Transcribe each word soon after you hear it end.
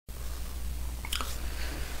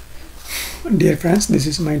Dear friends, this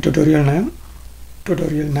is my tutorial 9.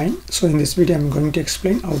 So in this video I'm going to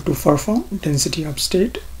explain how to perform density of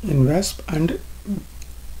state in VASP and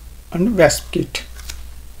VASPKIT.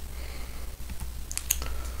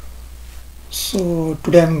 So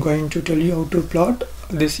today I'm going to tell you how to plot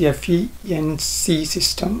this FENC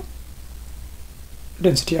system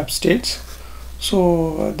density of states.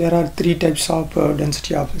 So there are three types of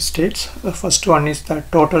density of states. The first one is the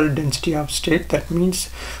total density of state, that means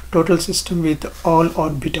total system with all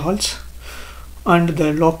orbitals, and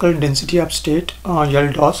the local density of state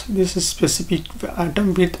LDOS. This is specific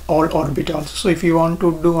atom with all orbitals. So if you want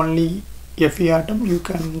to do only Fe atom, you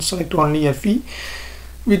can select only Fe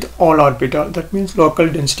with all orbital, that means local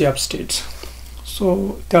density of states.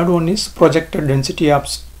 So third one is projected density of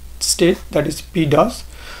state, that is PDOS.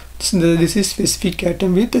 This is specific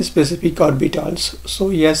atom with specific orbitals,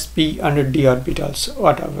 so S, P and D orbitals,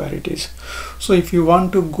 whatever it is. So if you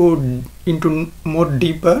want to go into more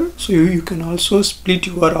deeper, so you can also split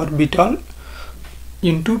your orbital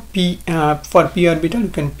into P. For P orbital you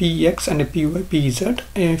can Px and Py, Pz.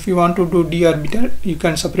 If you want to do D orbital, you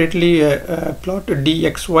can separately plot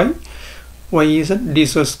dxy, yz,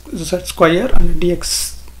 dz square and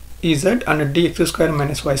dx Ez and dx square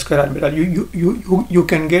minus y square orbital. You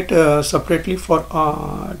can get separately for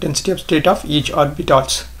density of state of each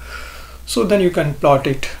orbitals. So then you can plot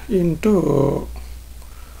it into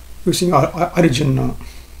using our origin.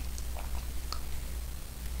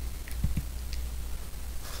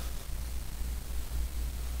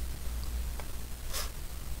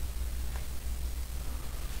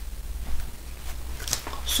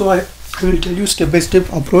 So I will tell you step by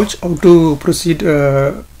step approach how to proceed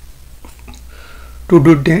to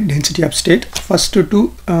do density of state. First to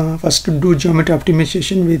do geometry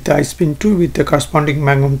optimization with iSpin2 with the corresponding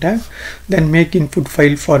magnum tag, then make input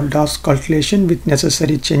file for DOS calculation with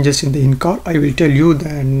necessary changes in the incar. I will tell you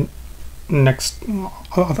then next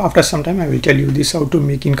after some time I will tell you this how to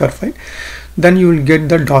make incar file. Then you will get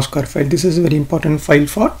the DOS car file. This is a very important file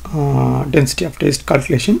for density of state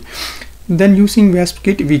calculation. Then using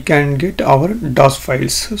VASPKIT we can get our DOS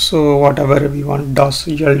files. So whatever we want, DOS,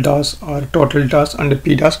 LDOS or total DOS and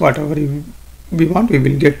PDOS, whatever we want, we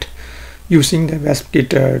will get using the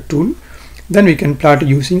VASPKIT tool. Then we can plot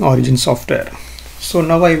using origin software. So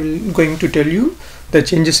now I will going to tell you the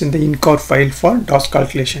changes in the incar file for DOS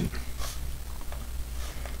calculation.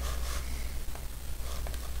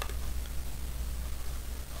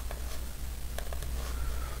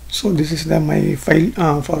 So this is my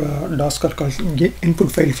file for DOS calculation,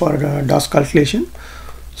 input file for DOS calculation.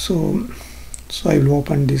 So I will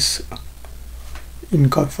open this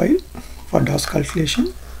incar file for DOS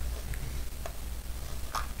calculation.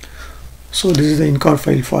 So this is the incar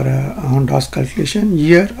file for DOS calculation.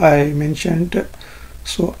 Here I mentioned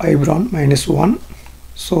IBRON -1.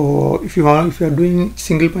 So if you are doing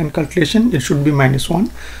single point calculation, it should be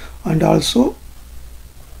 -1, and also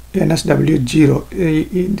NSW 0.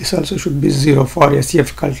 This also should be 0 for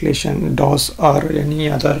SEF calculation, DOS or any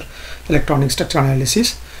other electronic structure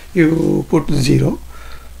analysis. You put 0.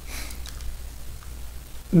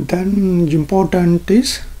 Then important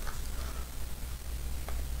is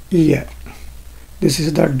here. This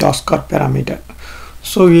is the DOS car parameter.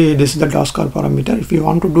 So this is the DOS car parameter. If you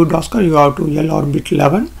want to do DOS car, you have to L orbit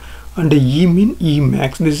 11 and E min, E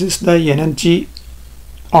max. This is the energy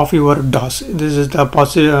of your DOS. This is the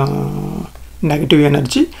positive negative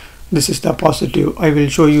energy, this is the positive. I will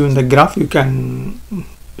show you in the graph. You can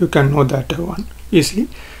know that one easily.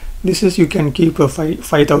 This is, you can keep a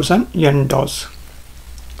 5000 N DOS.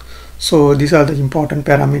 So these are the important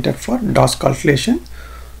parameter for DOS calculation.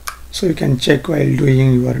 So you can check while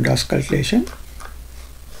doing your DOS calculation.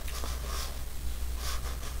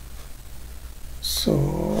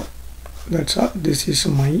 So that's all. This is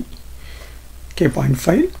my K-point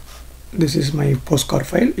file. This is my postcard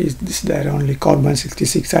file. There are only carbon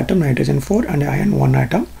 66 atom, nitrogen 4 and iron 1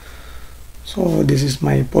 atom. So this is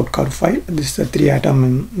my postcard file. This is the 3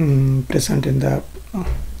 atom present in the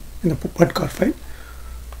postcard file.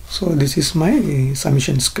 So this is my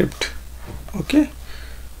submission script. Okay.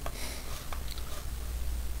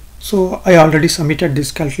 So I already submitted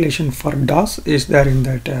this calculation for DOS, is there in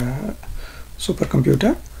that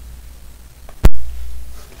supercomputer.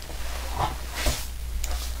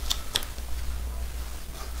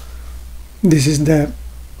 This is the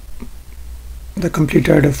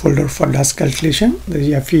completed folder for DOS calculation,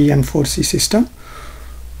 the FEN4C system.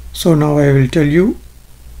 So now I will tell you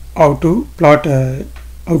how to plot,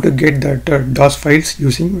 how to get that DOS files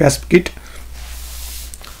using VASPKIT.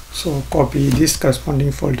 So copy this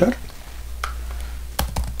corresponding folder,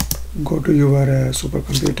 go to your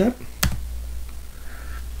supercomputer,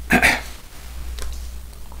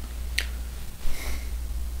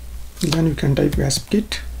 then you can type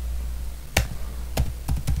VASPKIT.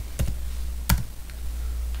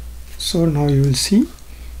 So now you will see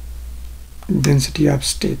density of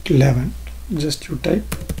state 11. Just you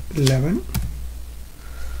type 11.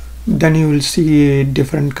 Then you will see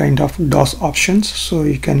different kind of DOS options. So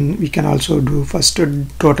we can also do first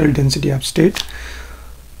total density of state,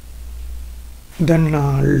 then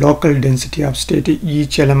local density of state,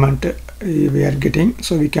 each element we are getting.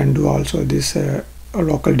 So we can do also this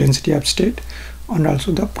local density of state, and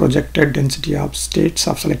also the projected density of states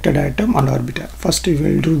of selected atom and orbital. First we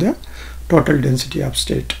will do the total density of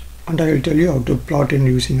state, and I will tell you how to plot in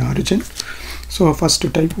using origin. So first to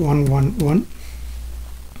type 111.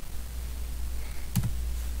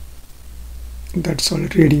 That's all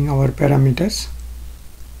reading our parameters.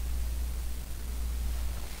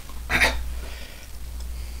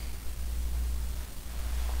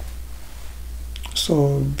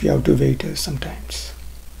 So we have to wait sometimes.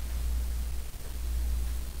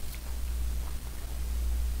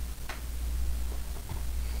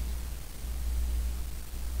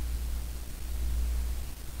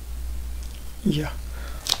 Yeah.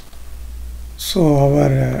 So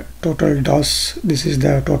our total DOS, this is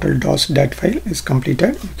the total DOS dat file is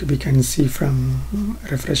completed. We can see from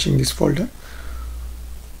refreshing this folder.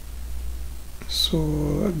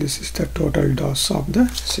 So this is the total DOS of the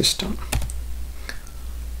system.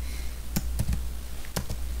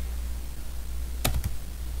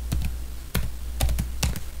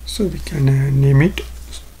 So we can name it.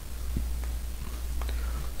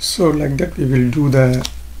 So like that we will do the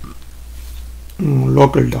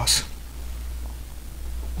local DOS.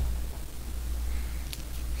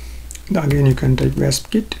 Again you can type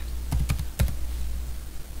VASPKIT.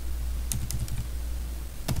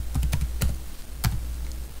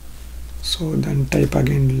 So then type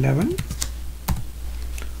again 11.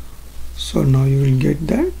 So now you will get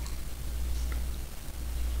that.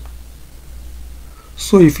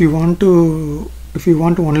 So if you want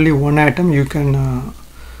only one atom, you can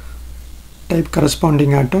type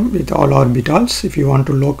corresponding atom with all orbitals if you want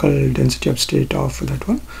to local density of state of that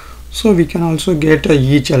one. So we can also get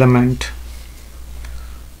each element.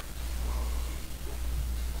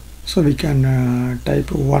 So we can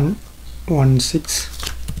type 116.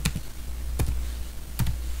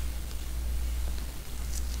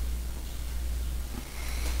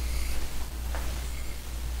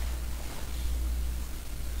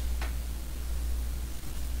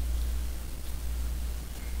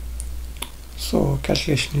 So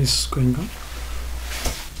calculation is going on.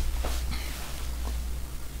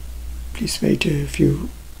 Please wait a few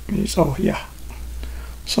minutes. Oh yeah.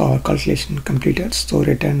 So our calculation completed. So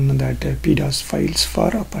return that PDOS files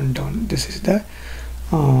for up and down. This is the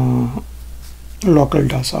local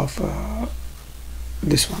DOS of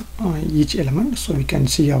this one, each element. So we can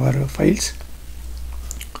see our files.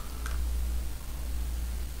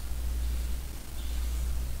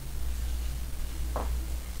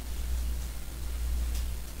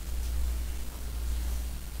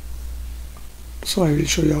 So I will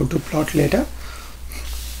show you how to plot later.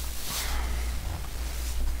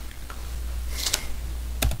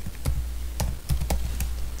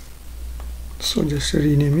 So just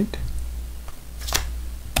rename it.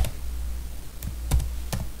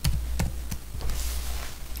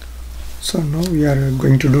 So now we are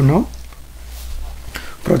going to do now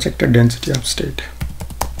projected density of state.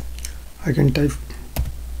 I can type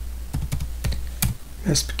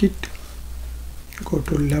VASPKIT, go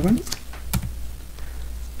to 11.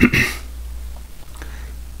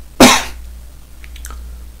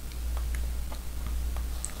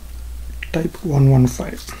 Type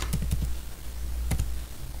 115.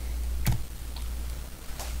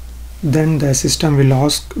 Then the system will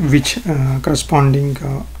ask which corresponding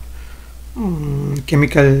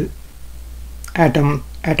chemical atom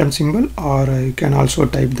symbol, or you can also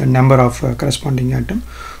type the number of corresponding atom.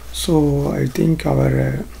 So I think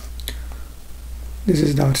our this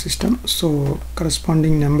is our system. So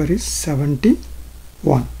corresponding number is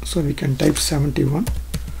 71. So we can type 71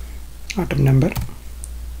 atom number.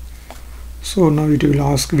 So now it will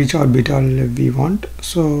ask which orbital we want.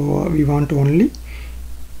 So we want only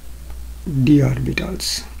d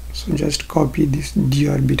orbitals. So just copy this d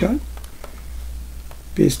orbital,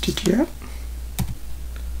 paste it here.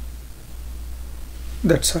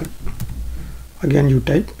 That's all. Again you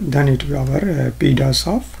type, then it will our PDOS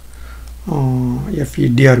of Fe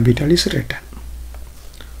d orbital is written.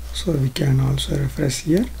 So we can also refresh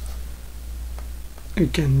here. We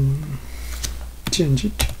can change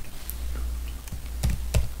it.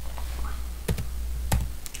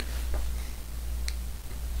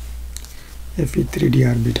 Fe3d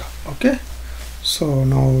orbital. Okay. So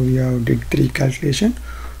now we have did 3 calculation.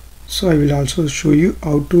 So I will also show you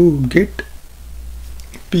how to get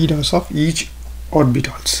PDOS of each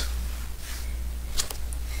orbitals.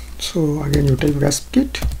 So again you type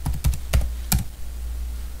VASPKIT.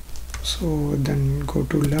 So then go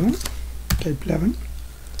to 11, type 11,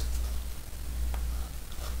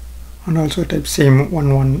 and also type same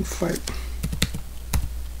 115.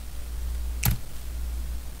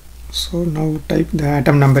 So now type the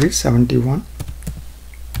atom number is 71.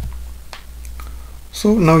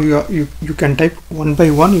 So now you can type one by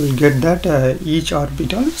one, you will get that each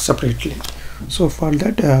orbital separately. So for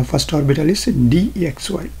that first orbital is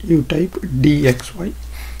dxy. You type dxy,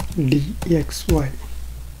 dxy.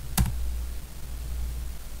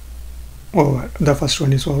 Over, the first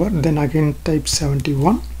one is over. Then again type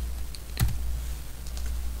 71,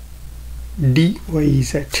 dyz,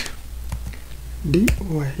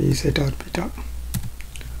 dyz orbital.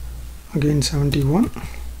 Again 71,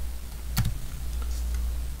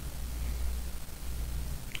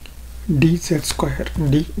 dz square,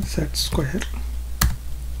 dz square.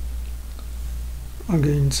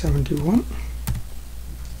 Again 71,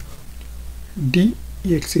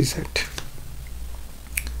 dxz,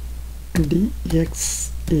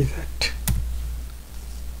 dxz.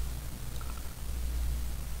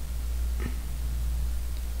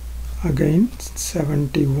 Again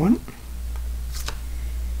 71,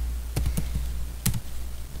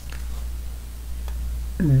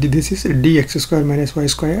 this is dx square minus y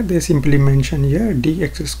square. They simply mention here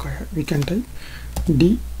dx square. We can type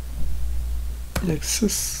dx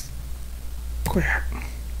square.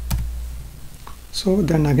 So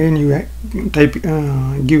then again you type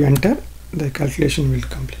give enter, the calculation will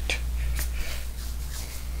complete.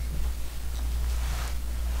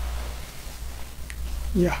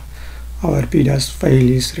 Yeah, our PDOS file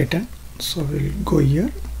is written. So we'll go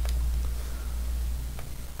here.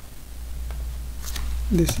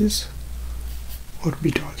 This is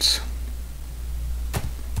orbitals.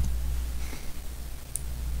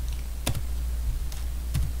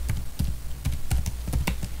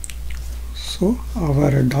 So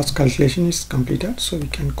our DOS calculation is completed. So we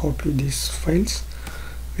can copy these files.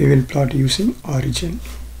 We will plot using origin.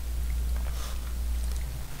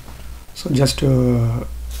 So just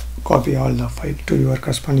copy all the file to your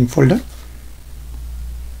corresponding folder.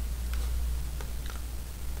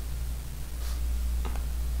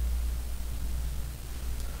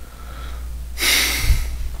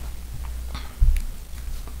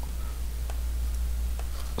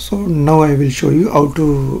 So now I will show you how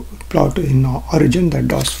to plot in origin the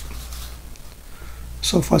DOS.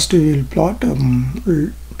 So first we will plot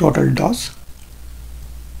total DOS.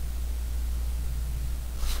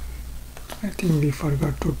 I think we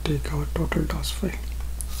forgot to take our total DOS file.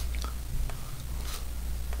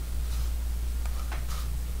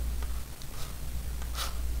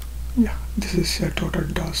 Yeah, this is a total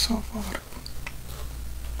DOS of our.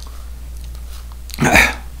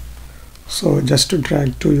 So just to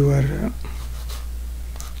drag to your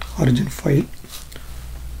origin file.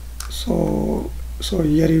 So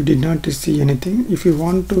here you did not see anything. If you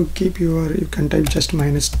want to keep your, you can type just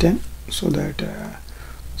 -10, so that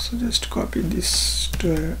so just copy these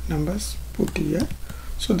two numbers, put here.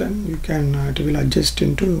 So then you can it will adjust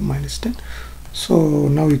into -10. So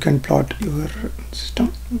now you can plot your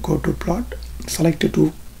system. Go to plot, select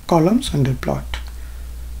 2 columns and plot.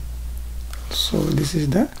 So this is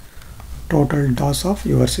the total DOS of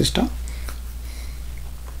your system.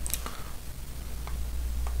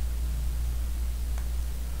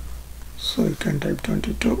 So you can type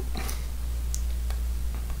 22.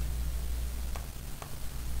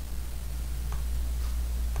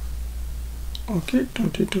 Okay,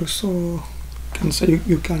 22. So can say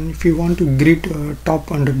you can, if you want to grid top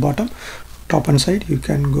and bottom, top and side, you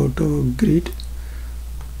can go to grid,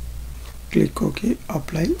 click OK,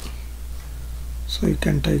 apply. So you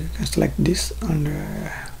can select this, and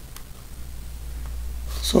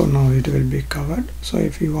so now it will be covered. So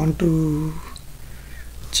if you want to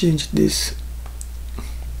change this,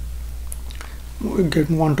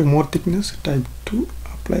 want to more thickness, type 2,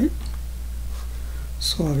 apply.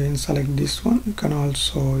 So again select this one. You can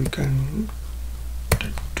also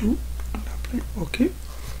type 2 and apply. Okay.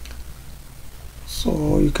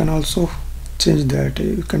 So you can also change that.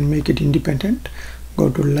 You can make it independent. Go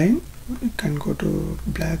to line. You can go to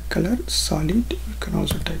black color, solid. You can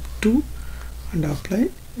also type 2 and apply.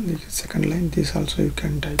 The second line, this also you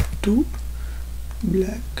can type 2,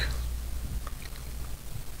 black.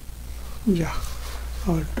 Yeah,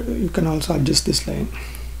 or you can also adjust this line.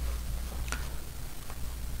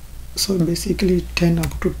 So basically 10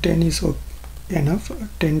 up to 10 is enough.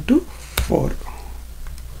 10 to 4.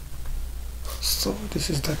 So this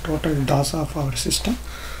is the total DOS of our system.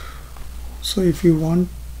 So if you want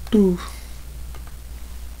to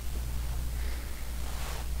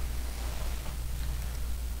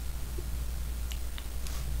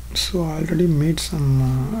so I already made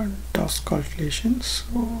some DOS calculations.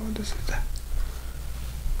 So this is that.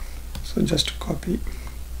 So just copy.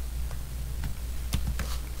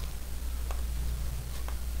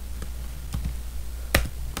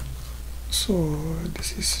 So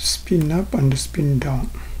this is spin up and spin down.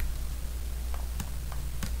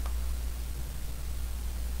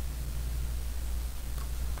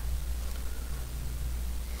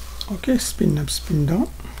 Okay, spin up, spin down.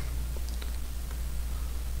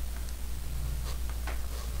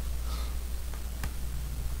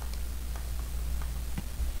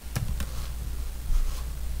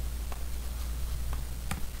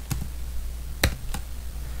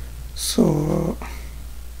 So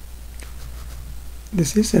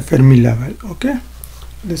this is a Fermi level. Okay,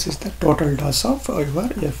 this is the total DOS of our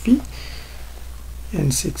FEN6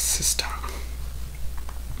 system.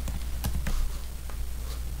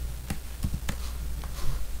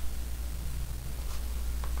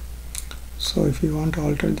 So if you want to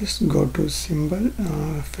alter this, go to symbol,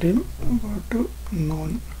 frame, go to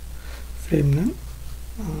non frame none.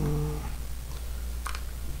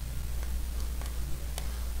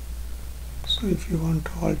 So if you want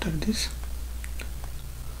to alter this,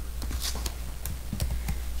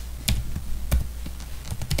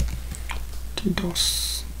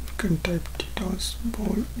 TDOS, you can type TDOS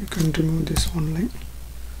bold, you can remove this online.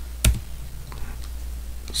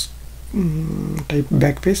 Type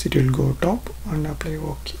backspace, it will go top, and apply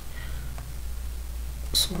OK.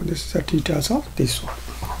 So this is the details of this one.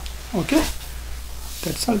 Okay,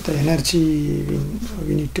 that's all. The energy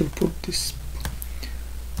we need to put this.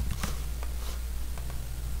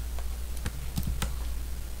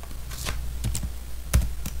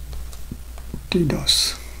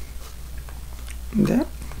 TDOS there,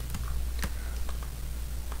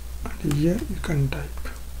 and here you can type.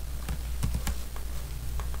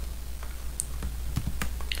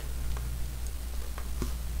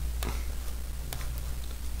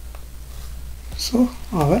 So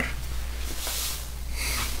our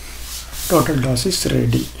total DOS is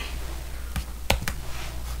ready.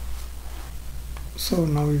 So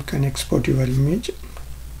now you can export your image.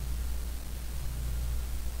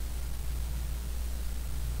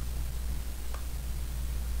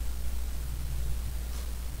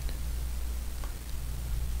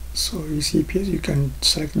 So ECPS, you can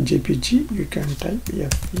select JPG, you can type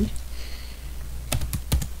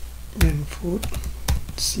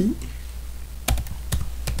FEN4C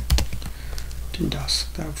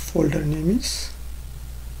TDOS. The folder name is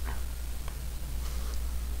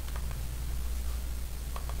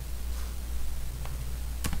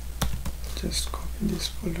just copy this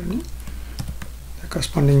folder name, the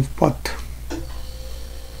corresponding path.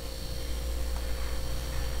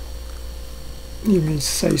 Image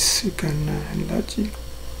size you can enlarge it.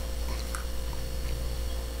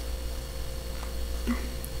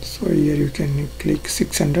 So here you can click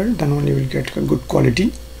 600, then only you will get a good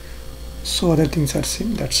quality. So other things are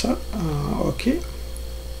same, that's all. Okay,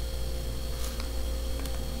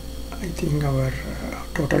 I think our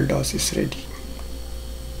total DOS is ready.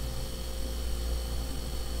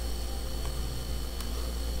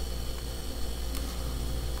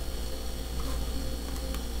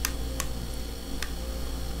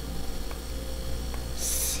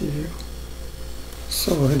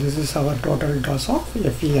 So this is our total DOS of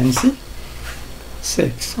FENC6.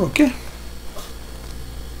 Okay.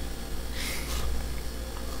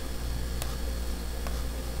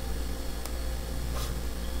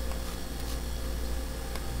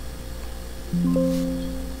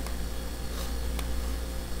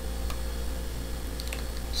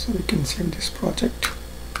 So we can save this project.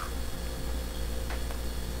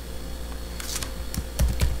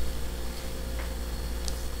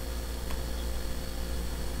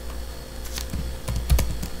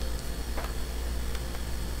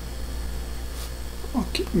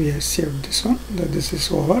 Okay, we have saved this one. This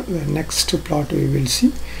is over. The next plot we will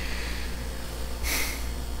see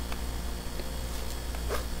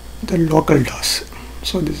the local DOS.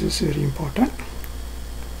 So this is very important.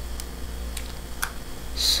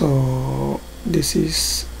 So this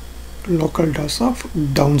is local DOS of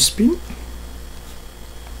downspin.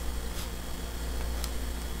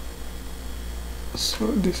 So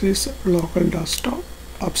this is local DOS of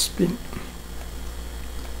upspin.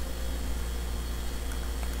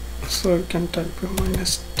 So you can type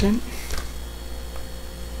 -10.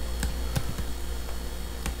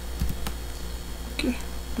 Okay,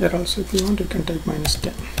 here also if you want you can type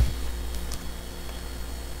 -10.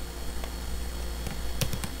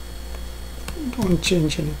 won't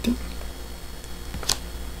change anything.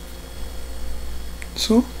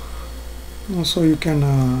 So you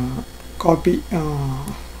can copy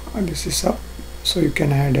this is up, so you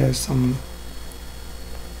can add some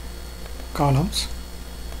columns.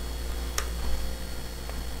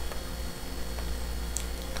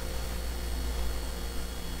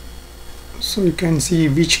 So you can see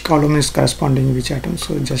which column is corresponding which atom.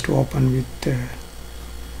 So just open with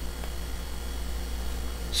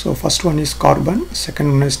so first one is carbon,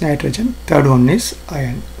 second one is nitrogen, third one is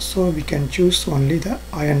iron. So we can choose only the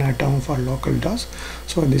iron atom for local DOS.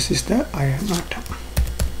 So this is the iron atom,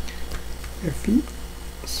 Fe.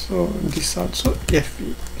 So this also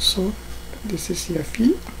Fe. So this is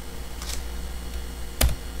Fe,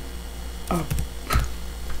 up,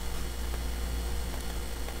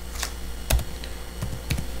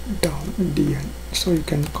 down, Dn. So you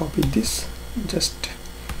can copy this, just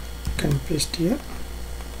you can paste here.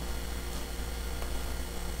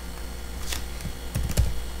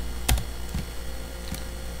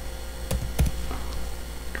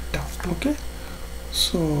 Okay,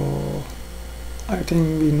 so I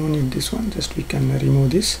think we no need this one, just we can remove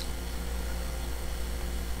this.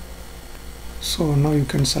 So now you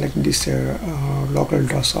can select this local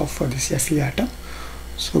DOS of this Fe atom.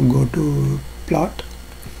 So go to plot.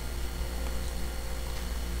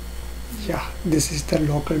 Yeah, this is the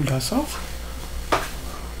local DOS of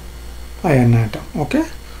iron atom. Okay,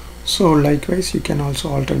 so likewise you can also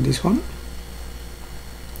alter this one,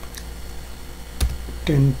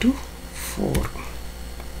 10 to 4.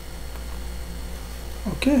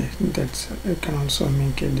 Okay, that's you can also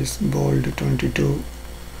make it this bold 22,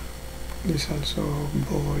 this also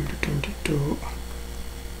bold 22. You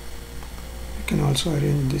can also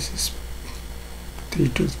arrange this is 3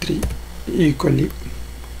 to 3 equally.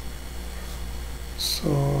 So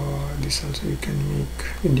this also you can make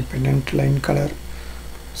independent line color,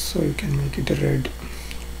 so you can make it red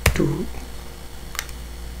to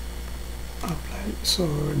apply. So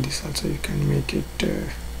this also you can make it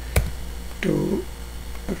to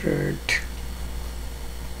red,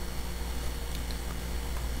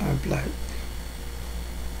 apply.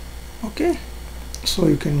 Okay, so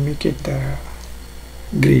you can make it the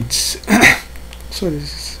grids. So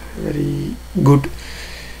this is very good.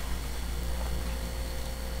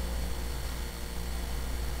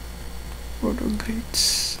 Photo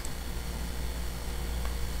grids.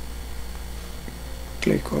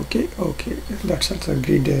 Click OK. Okay, that's also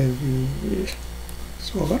grid. It's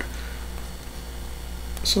over.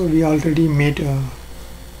 So we already made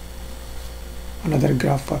another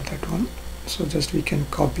graph for that one. So just we can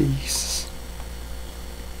copy.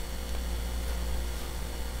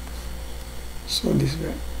 So this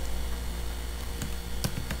way.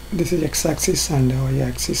 This is x-axis and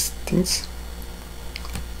y-axis things.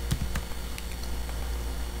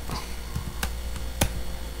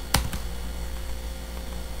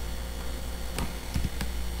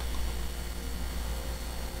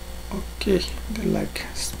 Okay, they like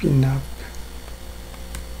spin up.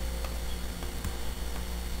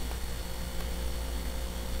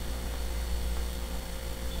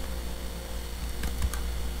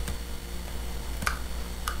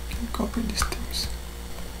 Can copy these things.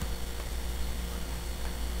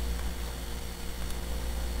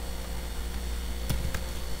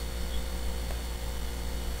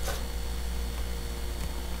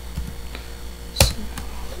 So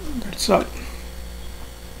that's all.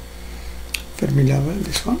 Fermi level,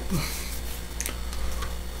 this one.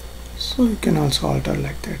 So you can also alter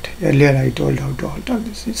like that. Earlier I told how to alter.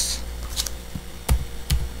 This is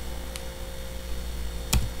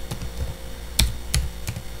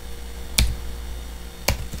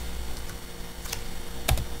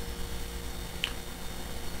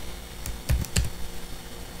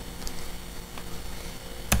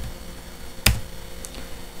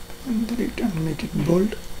and return, make it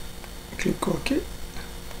bold, click OK.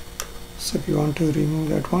 So if you want to remove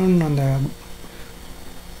that one on the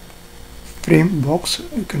frame box,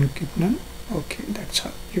 you can keep none. Okay, that's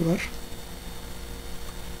how your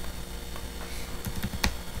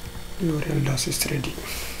LDOS is ready.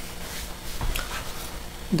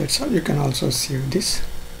 That's how you can also save this.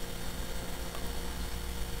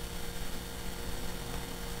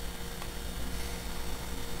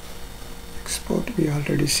 Export, we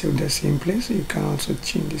already saved the same place. You can also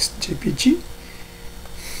change this JPG.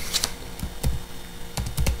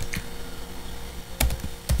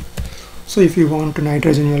 So if you want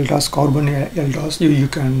nitrogen LDOS, carbon LDOS, you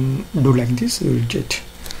can do like this. You will get.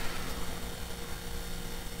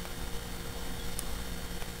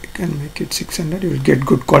 You can make it 600. You will get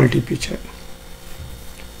good quality picture.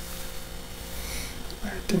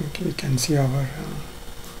 I think we can see our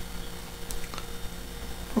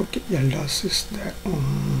okay, LDOS is there.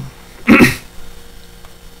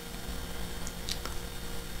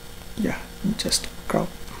 Yeah, just crop.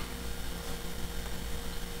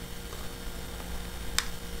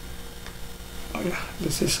 Oh yeah,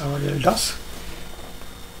 this is our LDOS.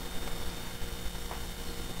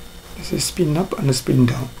 This is spin up and spin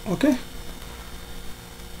down. Okay.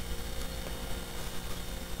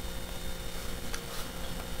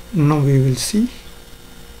 Now we will see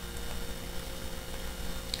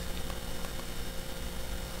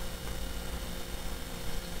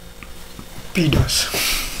PDOS.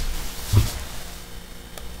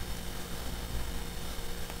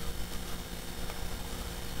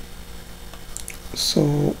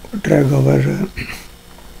 So drag our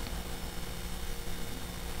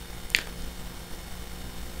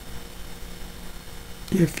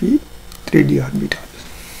FE 3D orbital.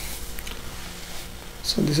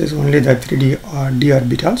 So this is only the 3D D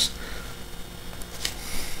orbitals.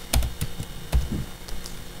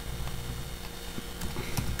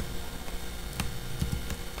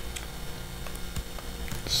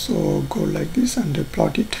 So go like this and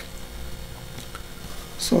plot it.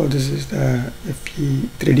 So this is the FE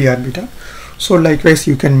 3D orbital. So likewise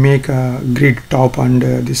you can make a grid top and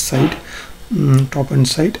this side, top and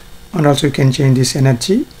side, and also you can change this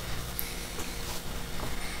energy.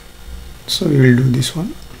 So we will do this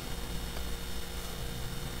one.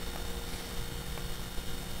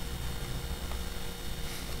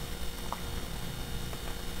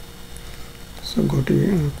 So go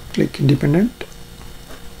to click independent.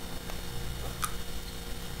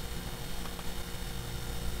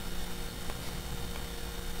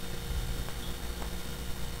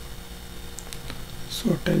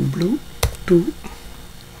 So type blue to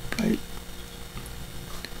apply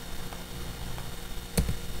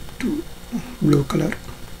to blue color.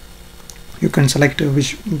 You can select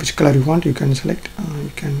which color you want. You can select.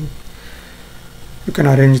 You can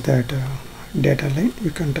arrange that data line.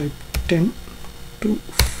 You can type 10 to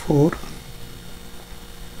 4.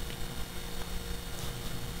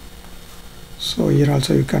 So here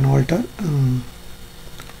also you can alter.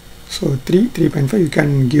 So 3, 3.5. You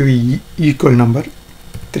can give equal number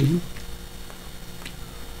 3.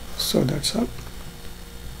 So that's all. You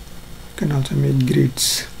can also make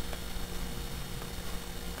grids.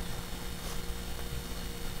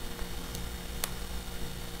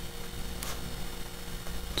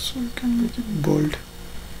 So you can make it bold,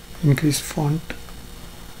 increase font,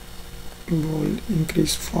 bold,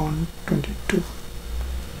 increase font 22.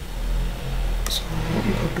 So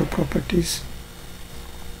go to properties,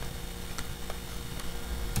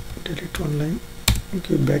 delete one line,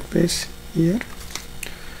 give backspace here,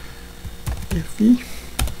 FE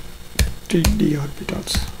 3D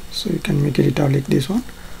orbitals. So you can make it italic, this one,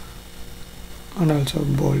 and also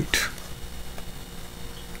bold.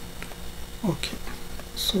 Okay.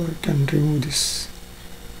 So I can remove this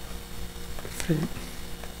frame.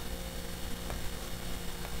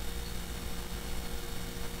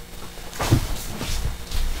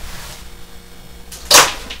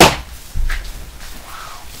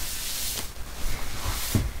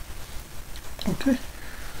 Okay.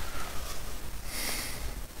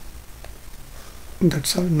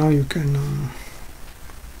 That's all. Now you can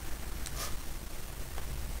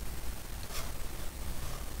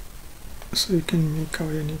so you can make out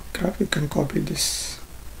any graph. You can copy this.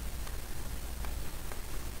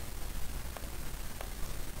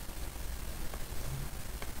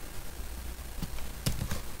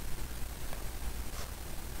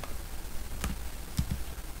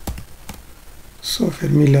 So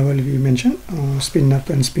Fermi level we mentioned, spin up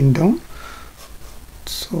and spin down.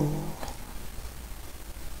 So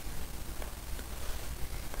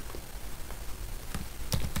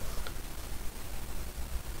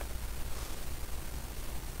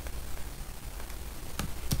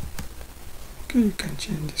okay, you can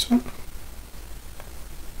change this one.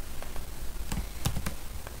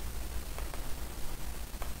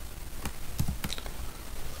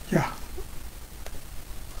 Yeah.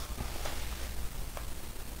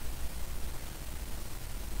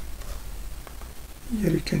 Here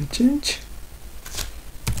you can change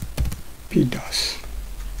PDOS.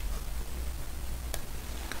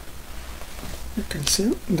 You can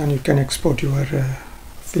save, then you can export your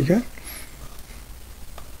figure.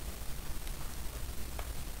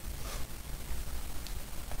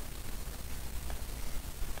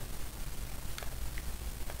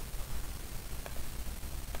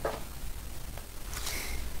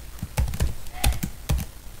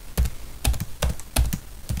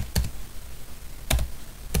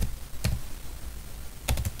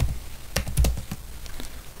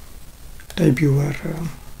 type your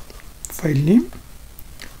file name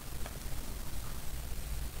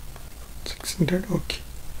 600. Okay,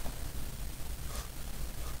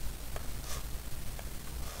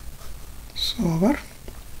 so our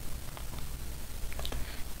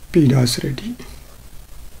PDAS ready.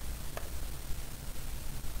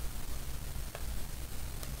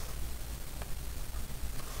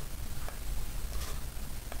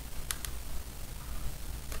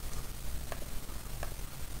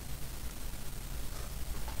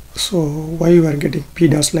 So why you are getting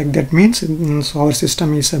PDAS like that means our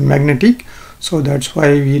system is magnetic, so that's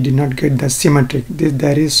why we did not get the symmetric.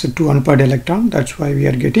 There is 2 unpaired electron, that's why we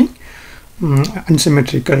are getting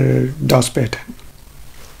unsymmetrical DOS pattern.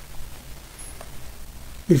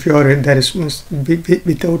 If you are there is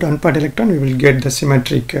without unpaired electron, we will get the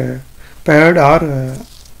symmetric paired, or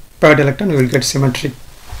paired electron we will get symmetric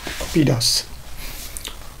PDAS.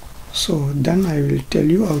 So then I will tell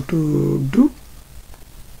you how to do.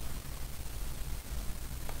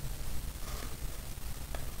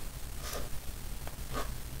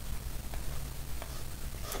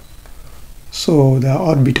 So the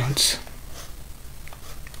orbitals,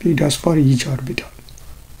 PDAS for each orbital.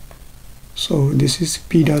 So this is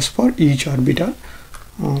PDAS for each orbital.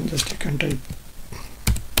 Just you can type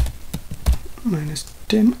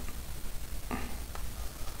 -10.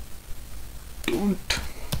 Don't.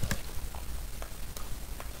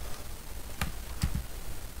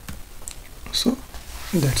 So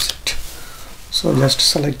that's it. So just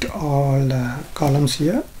select all the columns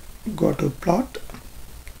here, go to plot.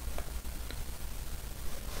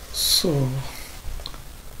 So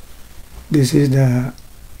this is the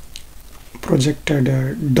projected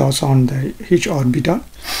DOS on the each orbital.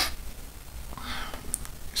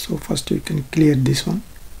 So first you can clear this one.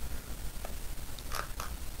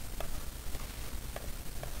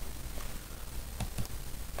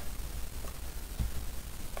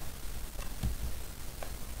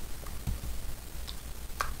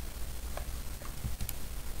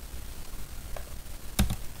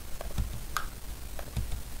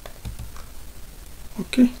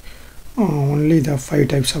 Okay, only the 5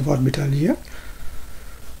 types of orbital here.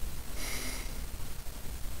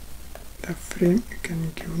 The frame you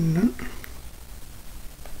can give none.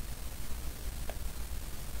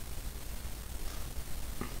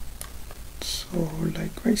 So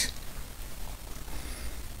likewise,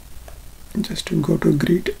 just to go to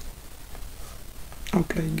grid,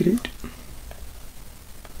 apply grid.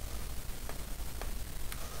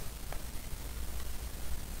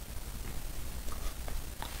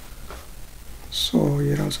 So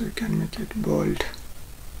here also you can make it bold,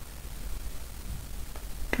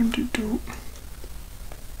 22.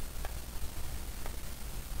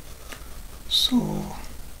 So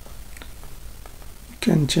you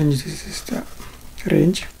can change, this is the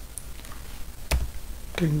range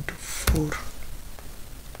 10 to 4.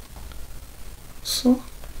 So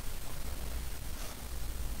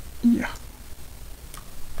yeah,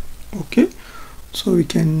 okay, so we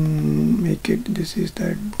can make it, this is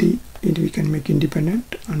the D, we can make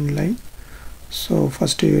independent and line. So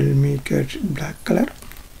first we will make it black color,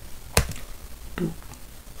 2,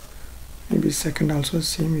 maybe second also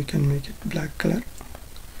same, we can make it black color.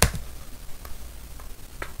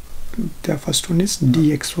 The first one is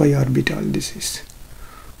DXY orbital, this is,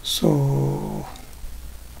 so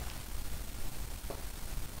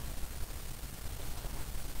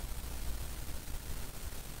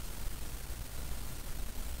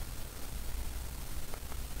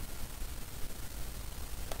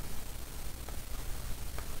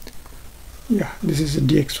yeah, this is a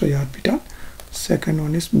DXY orbital. Second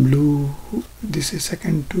one is blue, this is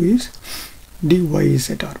second 2 is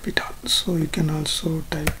DYZ orbital. So you can also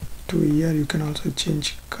type 2 here, you can also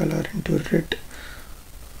change color into red,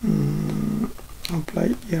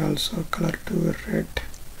 apply here also color to red,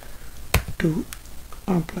 to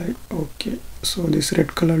apply. Okay, so this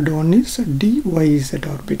red colored one is DYZ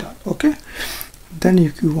orbital. Okay, then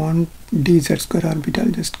if you want DZ square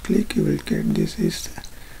orbital, just click, you will get, this is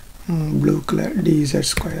blue color DZ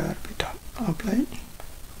square orbital, apply,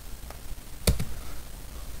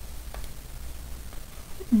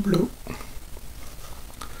 blue.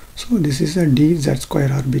 So this is a DZ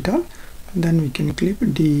square orbital. Then we can click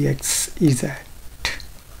DXZ.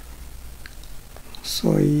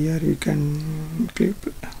 So here you can click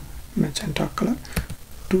magenta color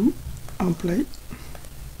to apply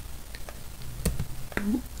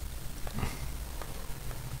to.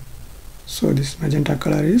 So this magenta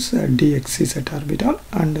color is DXZ orbital,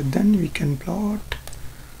 and then we can plot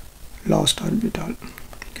last orbital.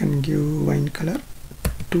 You can give wine color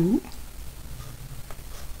to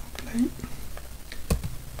apply.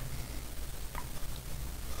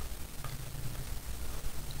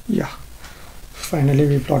 Yeah, finally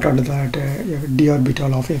we plotted that d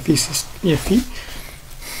orbital of Fe.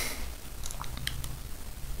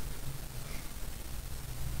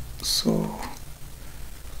 So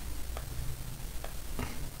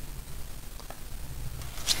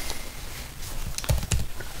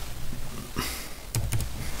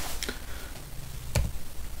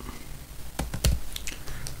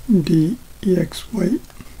dxy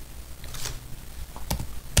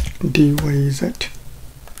dyz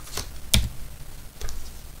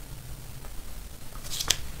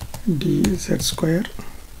dz square,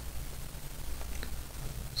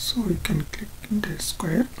 so we can click that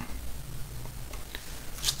square,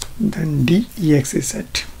 then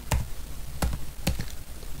dexz,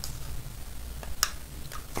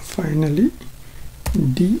 finally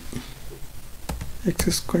dx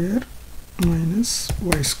square minus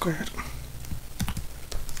y square.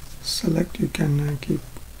 Select, you can keep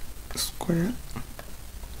square,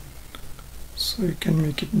 so you can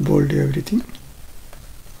make it bold everything.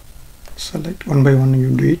 Select one by one,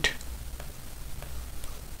 you do it.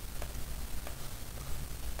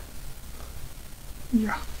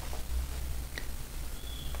 Yeah,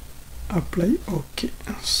 apply. Okay,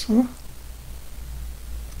 so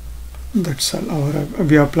that's all.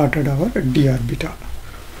 We have plotted our d orbital,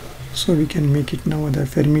 so we can make it now the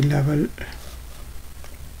Fermi level.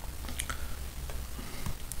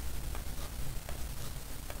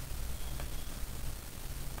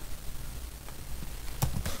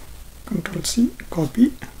 Control C,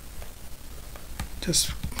 copy,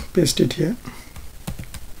 just paste it here.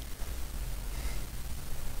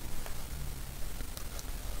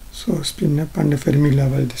 So spin up and Fermi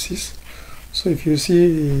level this is. So if you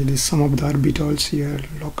see the sum of the orbitals here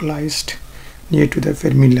localized near to the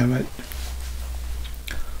Fermi level.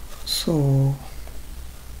 So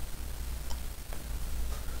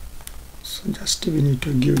just we need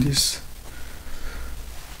to give this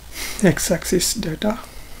x-axis data.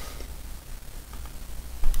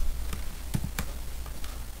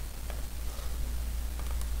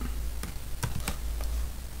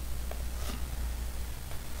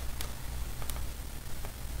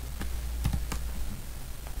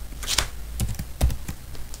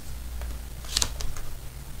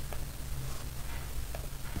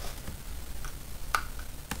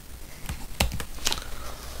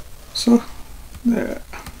 So the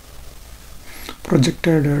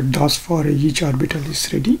projected DOS for each orbital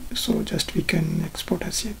is ready, so just we can export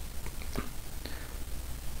as a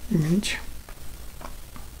image.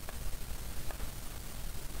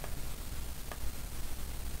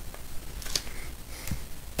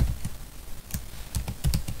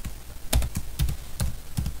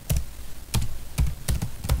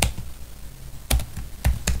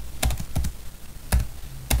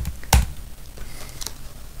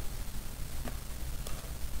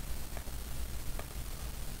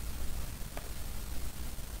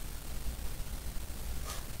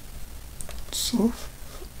 So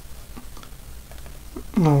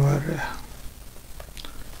our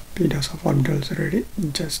PDAS of orbitals ready.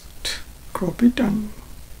 Just crop it and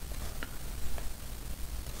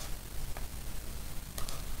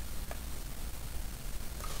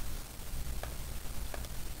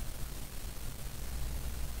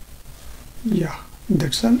yeah,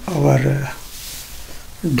 that's all. Our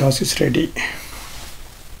DOS is ready.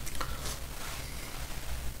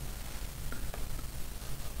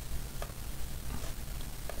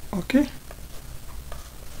 Okay.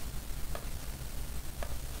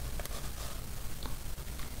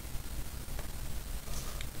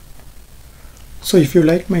 So if you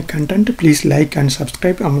like my content, please like and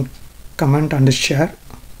subscribe and comment and share.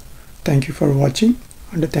 Thank you for watching,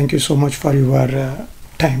 and thank you so much for your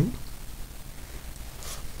time.